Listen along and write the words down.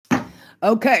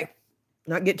Okay,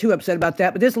 not get too upset about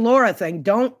that, but this Laura thing,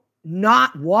 don't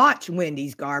not watch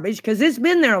Wendy's garbage because it's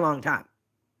been there a long time.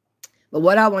 But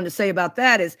what I wanted to say about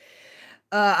that is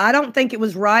I don't think it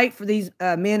was right for these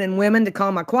men and women to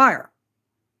call my choir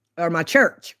or my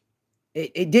church.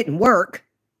 It didn't work,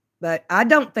 but I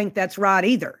don't think that's right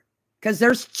either because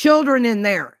there's children in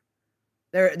there.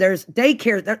 There's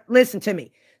daycare. Listen to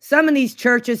me. Some of these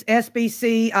churches,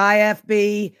 SBC,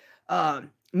 IFB,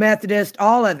 Methodist,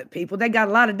 all of it, people, they got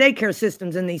a lot of daycare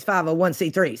systems in these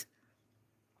 501c3s.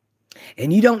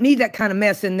 And you don't need that kind of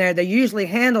mess in there. They usually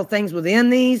handle things within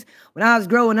these. When I was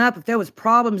growing up, if there was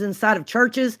problems inside of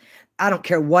churches, I don't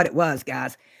care what it was,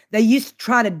 guys. They used to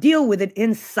try to deal with it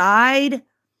inside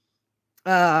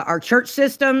our church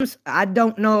systems. I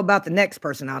don't know about the next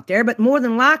person out there, but more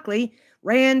than likely,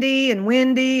 Randy and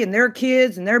Wendy and their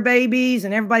kids and their babies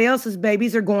and everybody else's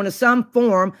babies are going to some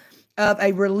form of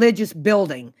a religious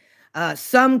building,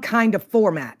 some kind of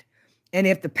format. And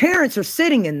if the parents are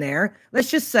sitting in there, let's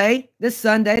just say this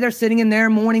Sunday, they're sitting in their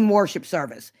morning worship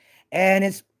service. And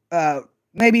it's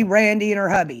maybe Randy and her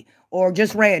hubby, or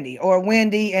just Randy, or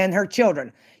Wendy and her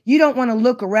children. You don't want to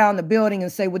look around the building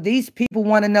and say, well, these people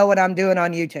want to know what I'm doing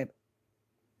on YouTube.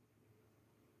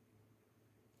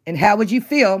 And how would you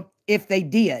feel if they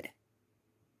did?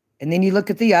 And then you look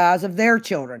at the eyes of their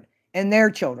children, and their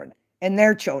children, and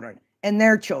their children, and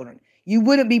their children. You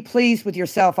wouldn't be pleased with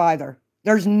yourself either.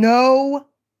 There's no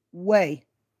way.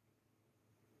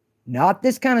 Not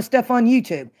this kind of stuff on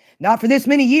YouTube. Not for this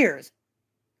many years.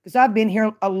 Because I've been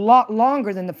here a lot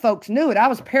longer than the folks knew it. I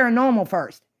was paranormal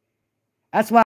first. That's why